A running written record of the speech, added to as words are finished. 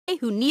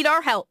who need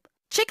our help.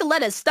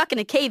 Chickaletta is stuck in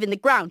a cave in the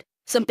ground.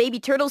 Some baby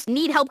turtles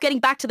need help getting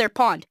back to their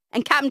pond,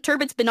 and Captain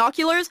Turbot's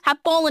binoculars have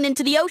fallen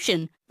into the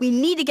ocean. We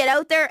need to get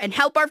out there and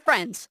help our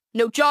friends.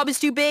 No job is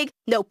too big,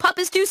 no pup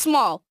is too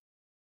small.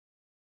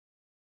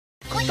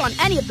 Click on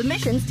any of the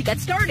missions to get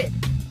started.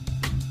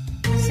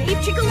 Save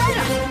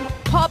Chickaletta!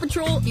 Paw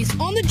Patrol is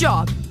on the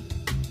job.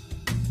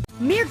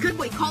 Mayor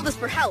Goodway called us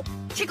for help.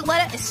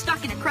 Chickaletta is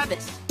stuck in a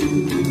crevice.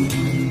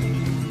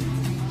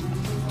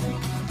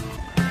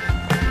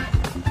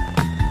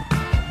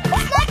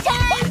 Snack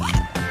time!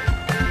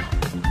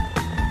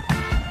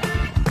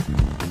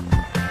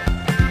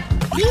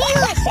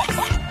 Delicious!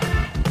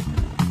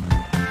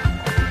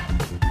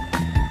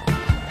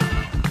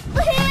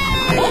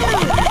 Woohoo!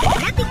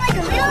 Nothing like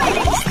a real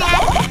energy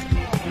snack.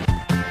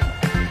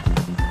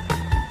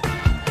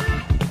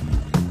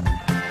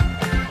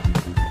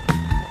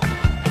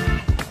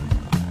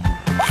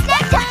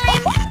 Snack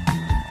time!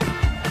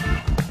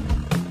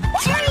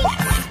 Treats!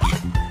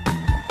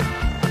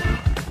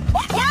 Yum!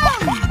 Woohoo!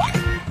 Yum!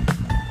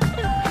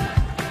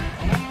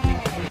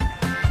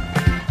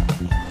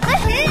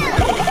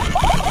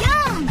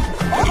 Yum!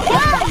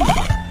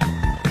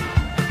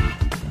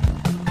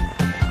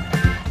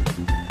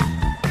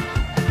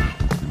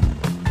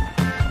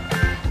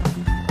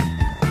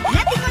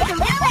 Nothing like a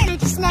real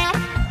energy snack.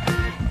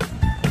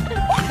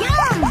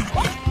 Yum!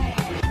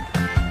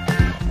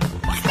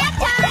 Snack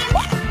time!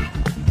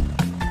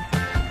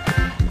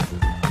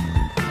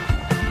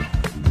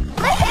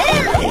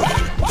 Woohoo!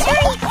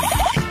 Treats!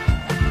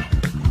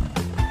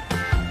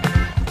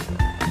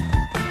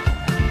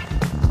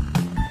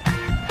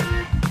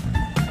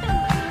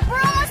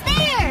 We're almost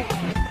there!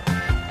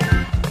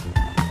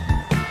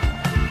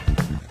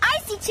 I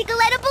see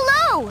Chickaletta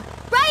below!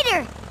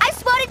 Ryder, I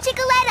spotted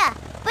Chickaletta,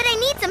 but I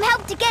need some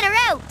help to get her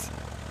out.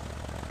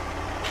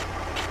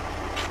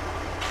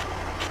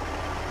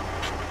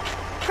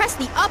 Press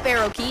the up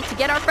arrow key to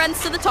get our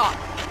friends to the top.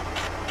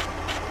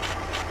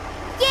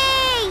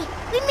 Yay!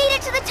 We made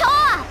it to the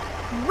top!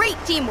 Great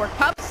teamwork,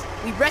 pups!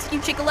 We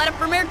rescued Chickaletta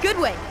from Mayor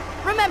Goodway.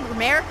 Remember,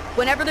 Mayor,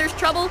 whenever there's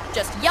trouble,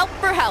 just yelp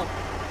for help.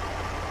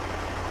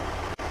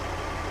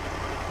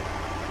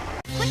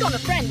 Click on a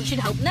friend we should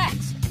help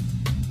next.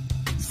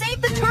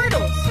 Save the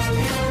turtles!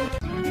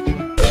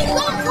 We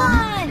got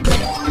one!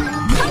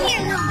 Come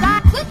here, little guy.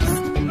 Whoops!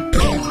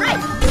 Oh,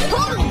 right!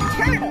 Totally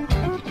turtle!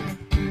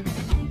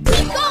 We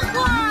got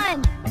one!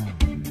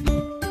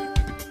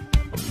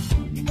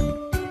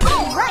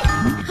 All right!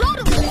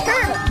 Totally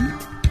turtle!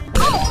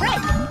 All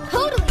right!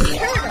 Totally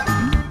turtle!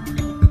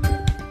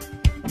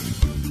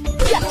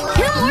 Just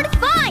two more to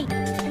find!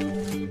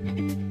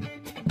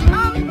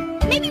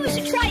 Maybe we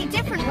should try a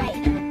different way.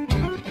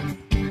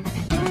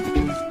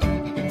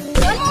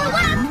 One more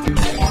left!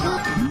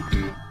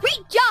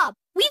 Great job!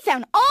 We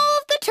found all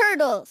of the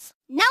turtles!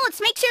 Now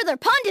let's make sure their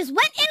pond is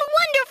wet and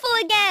wonderful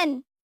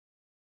again!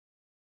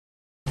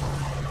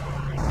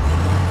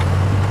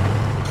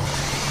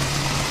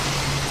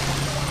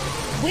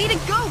 Way to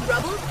go,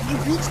 Rubble! You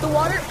reached the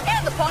water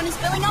and the pond is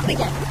filling up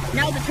again.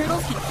 Now the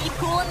turtles can keep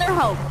cool in their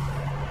home.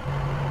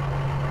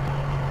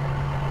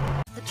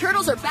 The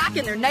turtles are back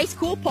in their nice,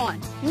 cool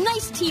pond.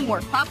 Nice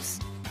teamwork, pups.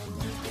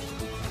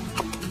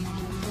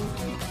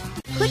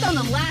 Click on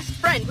the last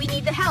friend we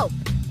need to help.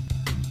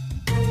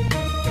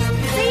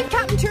 Save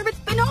Captain Turbot's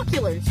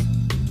binoculars.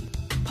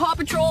 Paw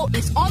Patrol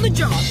is on the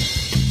job.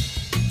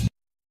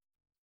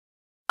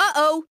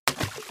 Uh-oh.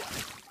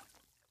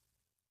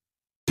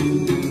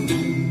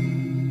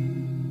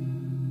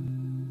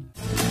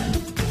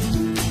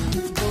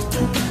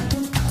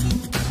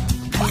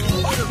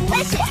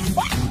 Delicious!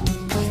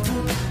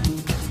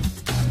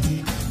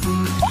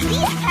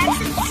 These have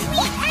some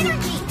sweet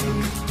energy!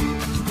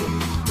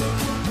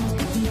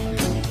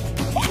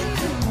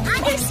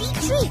 Undersea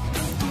treats!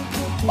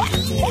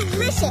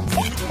 Delicious!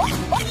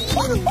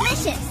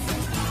 Delicious!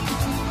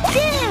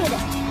 Dude!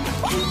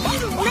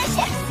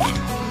 Delicious!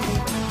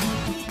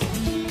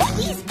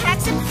 These pack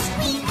some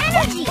sweet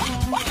energy!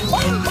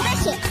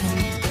 Delicious!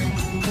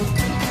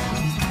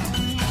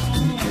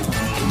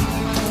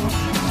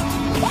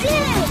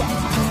 Dude!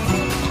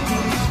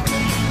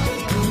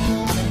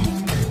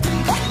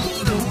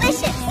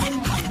 Delicious!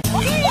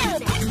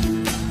 Dude!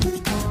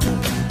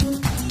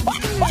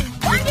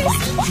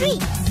 Undersea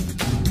treats!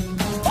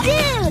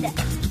 Dude!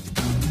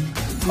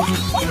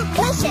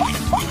 Delicious!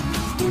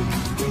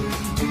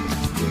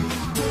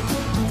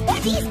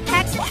 These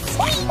pack some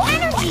sweet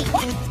energy!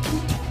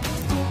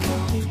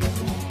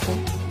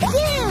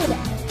 Dude!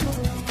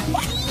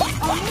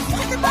 Almost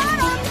at the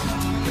bottom!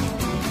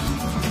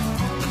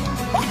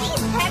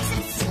 These pack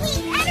some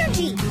sweet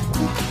energy!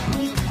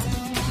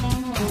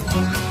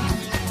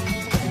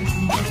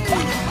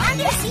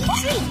 Undersea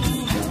treats!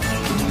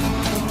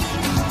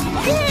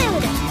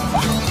 Dude!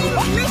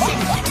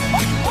 Delicious!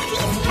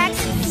 These pack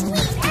some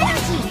sweet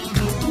energy!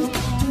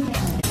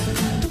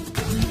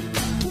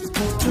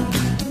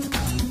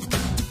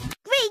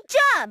 Great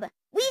job!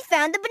 We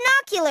found the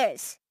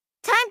binoculars!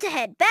 Time to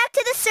head back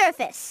to the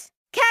surface.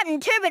 Captain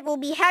Turbot will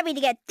be happy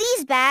to get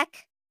these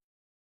back.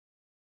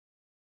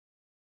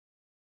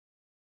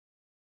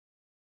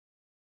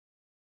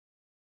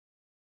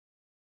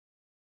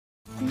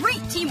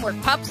 Great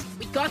teamwork, pups.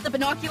 We got the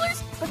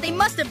binoculars, but they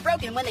must have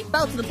broken when they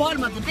fell to the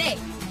bottom of the bay.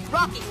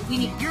 Rocky, we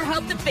need your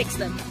help to fix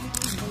them.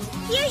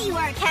 Here you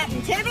are,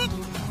 Captain Turbot.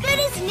 Good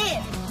as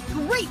new.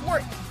 Great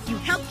work. You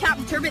helped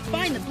Captain Turbot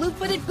find the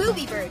blue-footed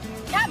booby bird.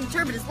 Captain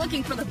Turbot is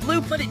looking for the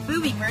blue-footed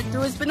booby bird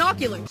through his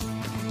binoculars.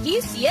 Do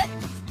you see it?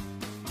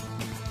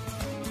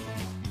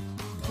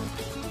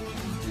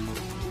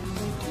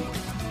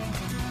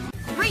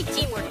 Great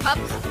teamwork,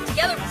 pups.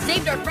 Together we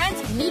saved our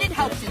friends who needed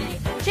help today.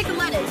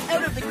 Chickaletta is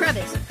out of the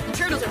crevice. The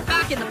turtles are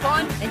back in the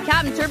pond, and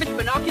Captain Turbot's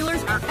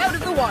binoculars are out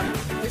of the water.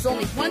 There's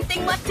only one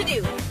thing left to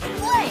do.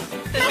 Play!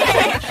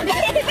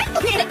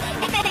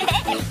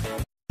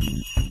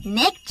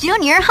 Nick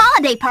Jr.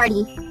 Holiday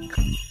Party.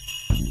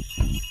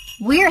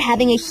 We're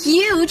having a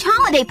huge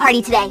holiday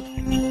party today.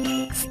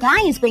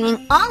 Sky is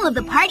bringing all of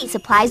the party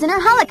supplies in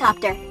her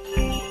helicopter.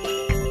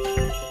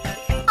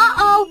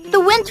 Uh-oh, the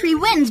wintry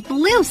winds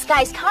blew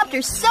Sky's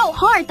copter so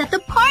hard that the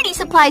party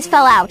supplies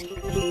fell out.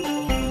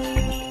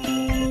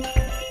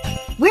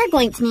 We're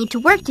going to need to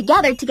work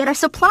together to get our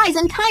supplies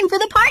in time for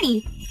the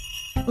party.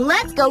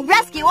 Let's go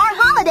rescue our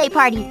holiday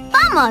party.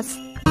 Vamos!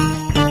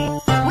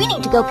 We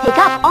need to go pick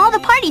up all the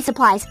party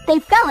supplies. They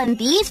fell in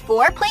these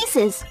 4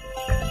 places.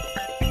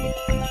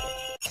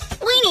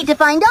 We need to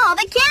find all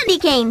the candy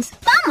canes.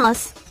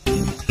 Vamos!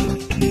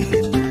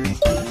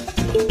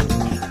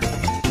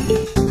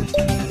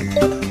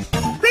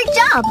 Great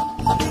job!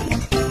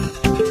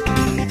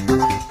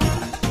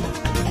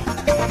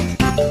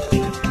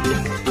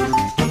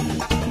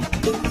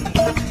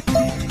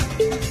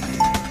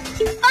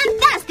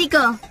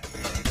 Fantástico!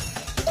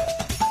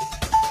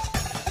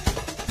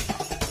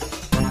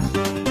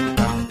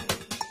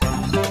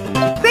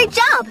 Great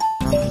job!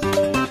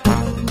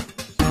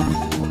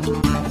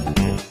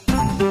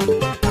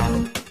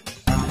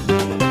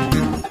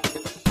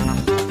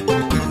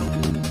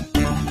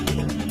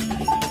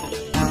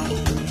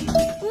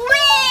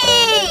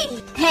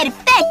 ¡Wee!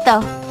 ¡Perfecto!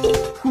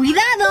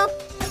 ¡Cuidado!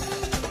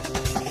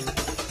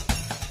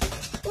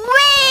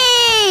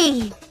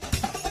 ¡Wee!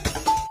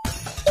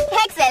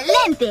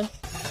 ¡Excelente!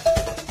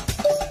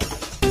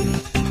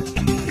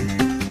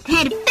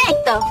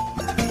 ¡Perfecto!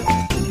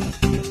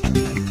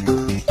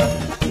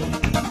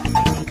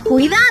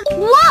 ¡Cuidado!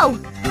 ¡Wow!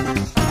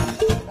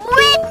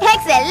 ¡Wee!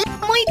 ¡Excelente!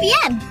 ¡Muy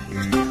bien!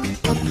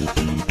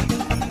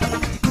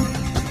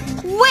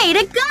 ¡Way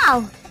to go!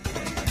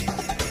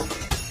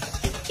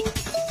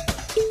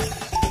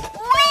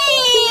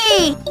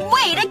 ¡Wee!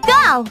 ¡Way to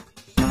go!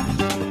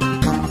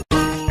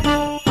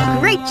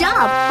 Great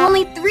job!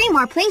 Only 3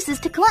 more places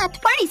to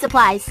collect party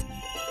supplies.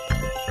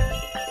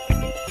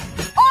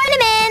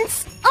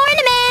 Ornaments!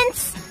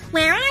 Ornaments!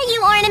 Where are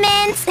you,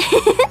 ornaments?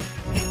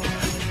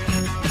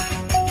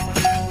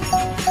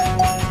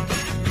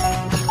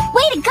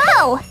 Way to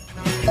go!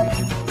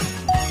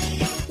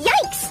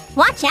 Yikes!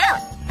 Watch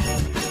out!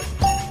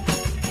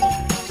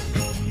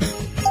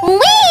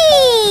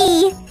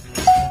 Whee!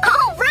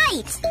 All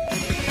right!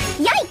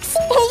 Yikes!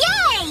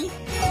 Yay!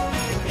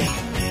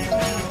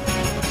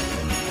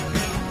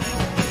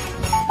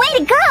 Way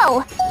to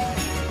go!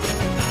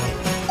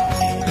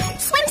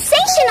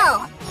 Swimsational!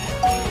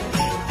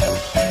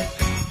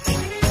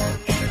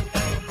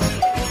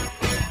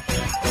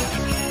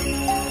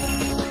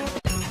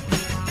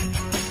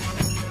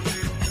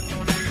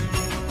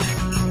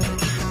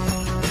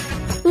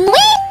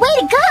 Whee! Way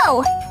to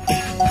go!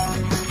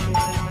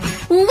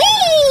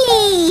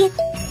 Whee!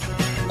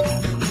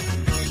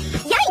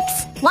 Yikes!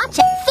 Watch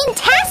it!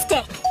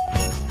 Fantastic!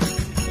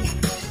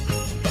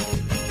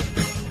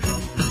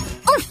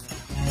 Oof!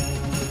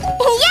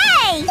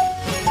 Yay!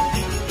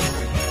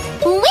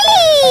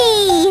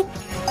 Whee!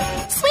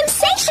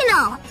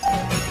 Swimsational!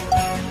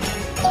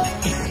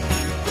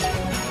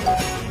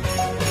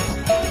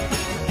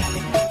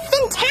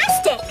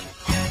 Fantastic!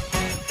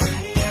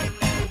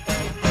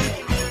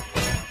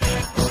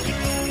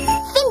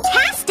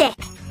 Fantastic!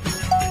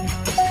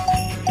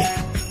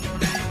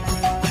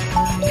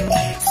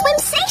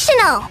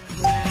 Swimsational!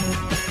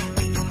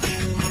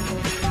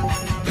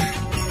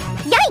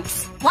 Yikes!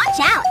 Watch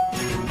out!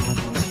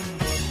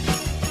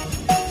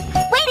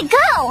 Way to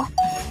go!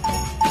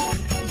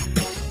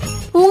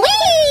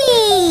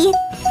 Whee!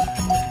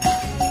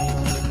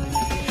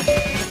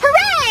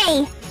 Hooray!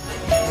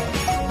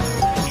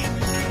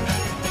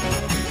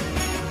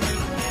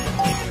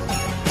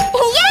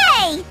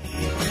 Yay!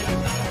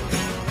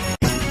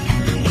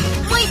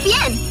 Muy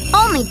bien!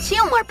 Only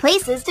 2 more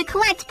places to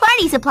collect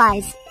party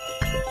supplies.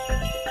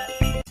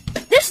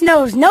 This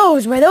nose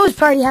knows where those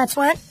party hats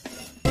went.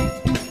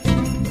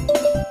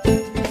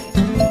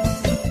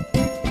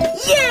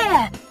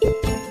 Yeah!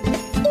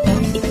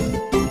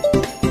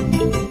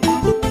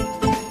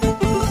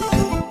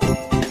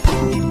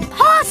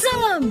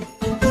 Awesome!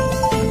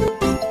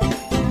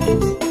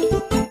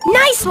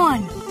 Nice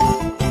one!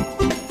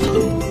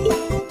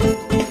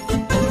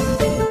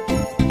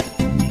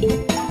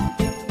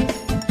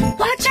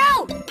 Watch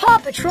out! Paw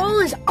Patrol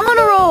is on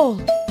a roll!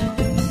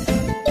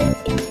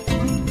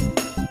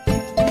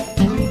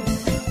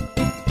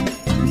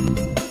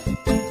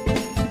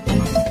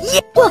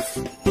 Woof!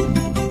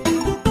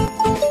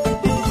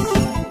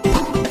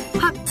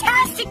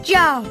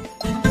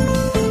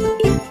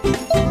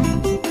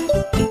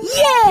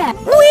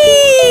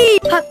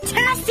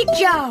 Fantastic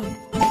job!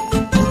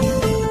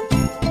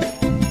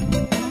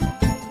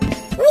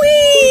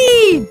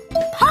 Whee!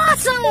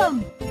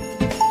 Possum!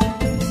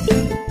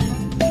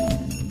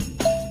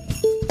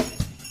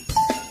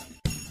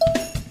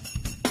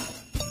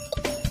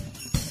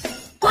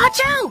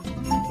 Watch out!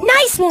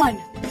 Nice one!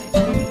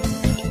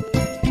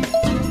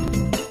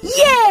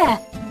 Yeah!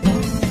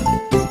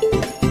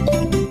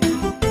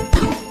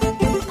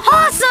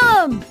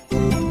 Possum!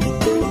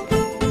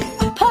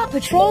 Paw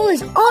Patrol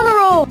is on a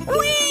roll!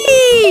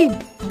 Whee!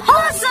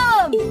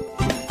 Possum!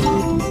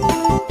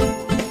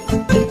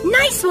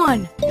 Nice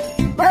one!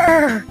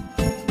 Brr!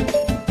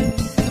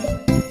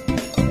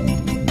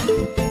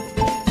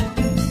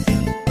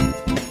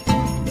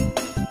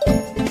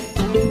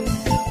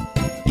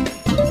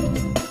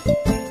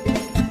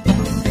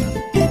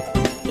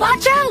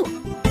 Watch out!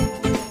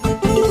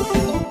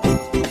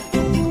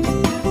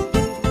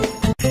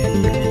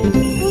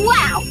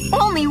 Wow!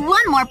 Only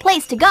one more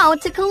place to go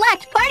to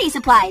collect party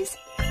supplies.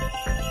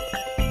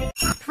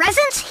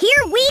 Presents,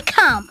 here we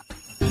come!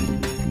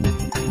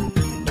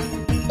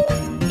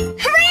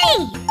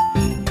 Hooray!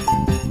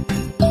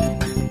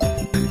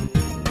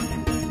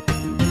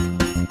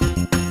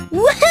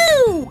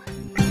 Woohoo!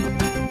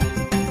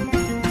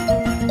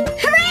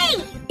 Hooray!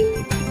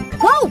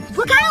 Whoa,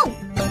 look out!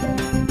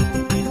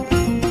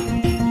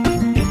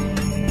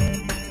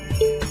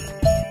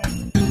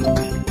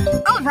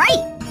 All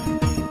right!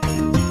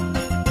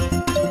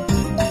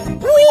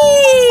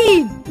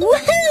 Whee!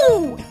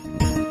 Woohoo!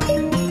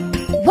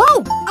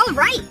 Whoa! All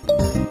right!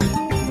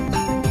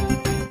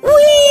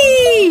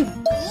 Whee!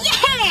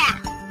 Yeah!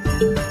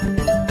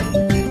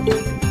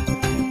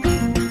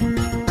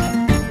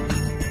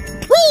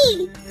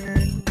 Whee!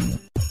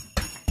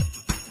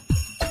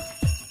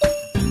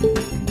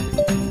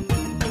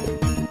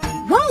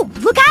 Whoa!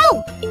 Look out!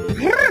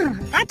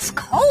 That's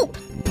cold.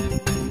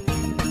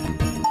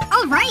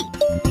 All right.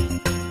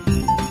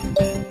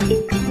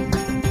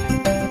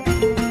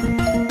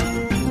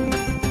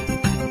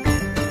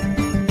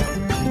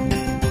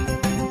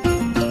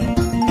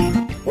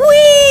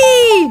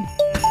 Whee!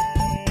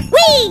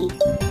 Whee!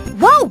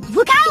 Whoa!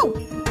 Look out!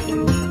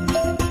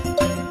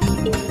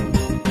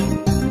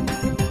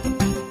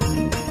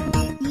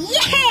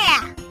 Yeah!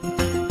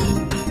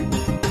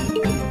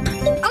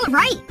 All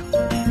right.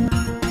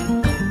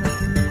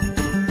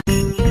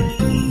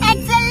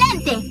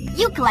 Excelente!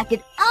 You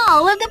collected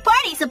all of the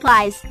party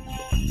supplies.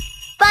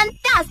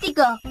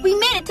 Fantastico! We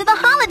made it to the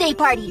holiday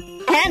party.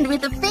 And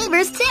with the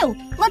favors, too.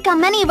 Look how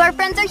many of our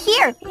friends are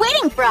here,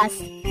 waiting for us.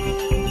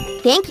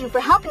 Thank you for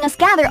helping us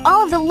gather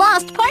all of the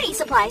lost party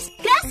supplies.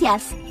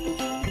 Gracias.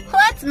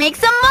 Let's make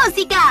some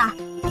música.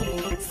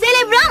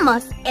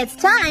 Celebramos. It's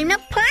time to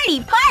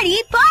party,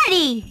 party,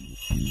 party.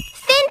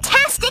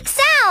 Fantastic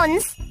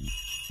sounds.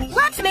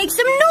 Let's make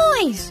some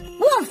noise!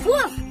 Woof,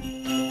 woof!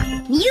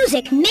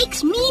 Music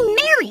makes me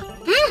merry.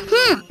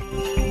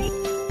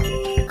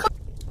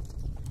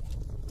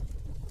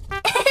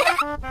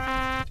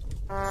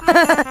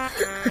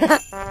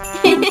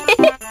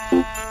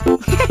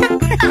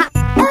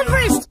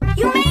 Everest,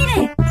 you made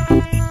it!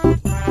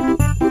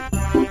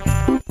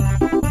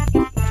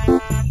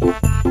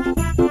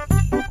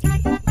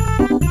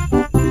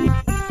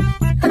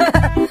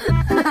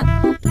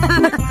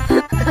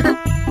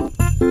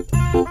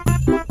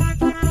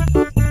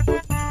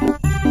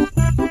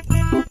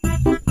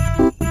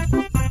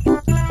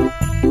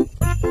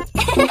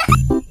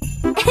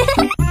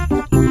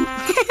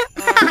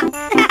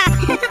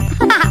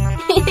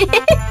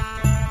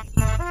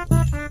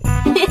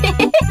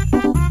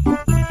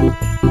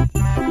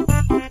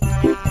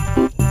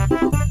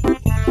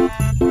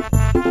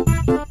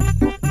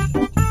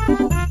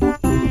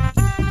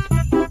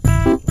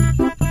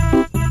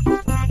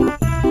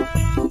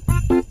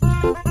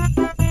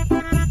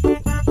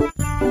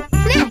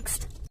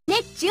 Next,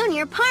 Nick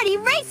Jr. Party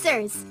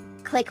Racers.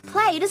 Click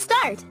play to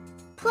start.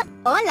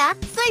 Hola,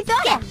 soy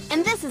Dora,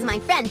 and this is my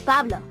friend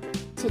Pablo.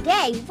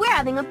 Today, we're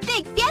having a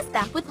big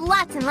fiesta with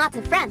lots and lots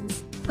of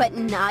friends. But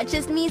not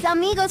just mis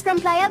amigos from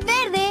Playa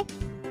Verde.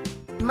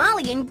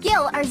 Molly and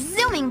Gil are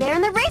zooming there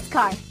in the race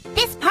car.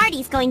 This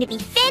party's going to be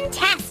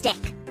fantastic.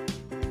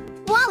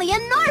 Wally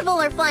and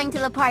Norval are flying to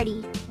the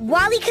party.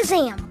 Wally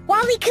Kazam,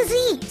 Wally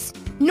Kazeez.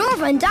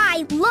 Norva and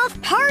I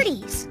love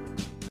parties.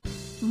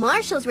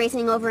 Marshall's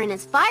racing over in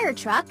his fire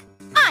truck.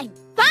 I'm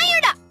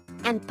fired up!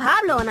 And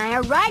Pablo and I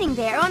are riding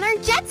there on our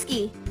jet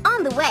ski.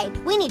 On the way,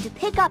 we need to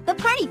pick up the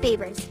party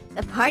favors.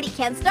 The party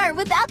can't start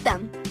without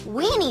them.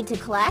 We need to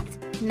collect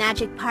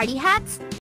magic party hats,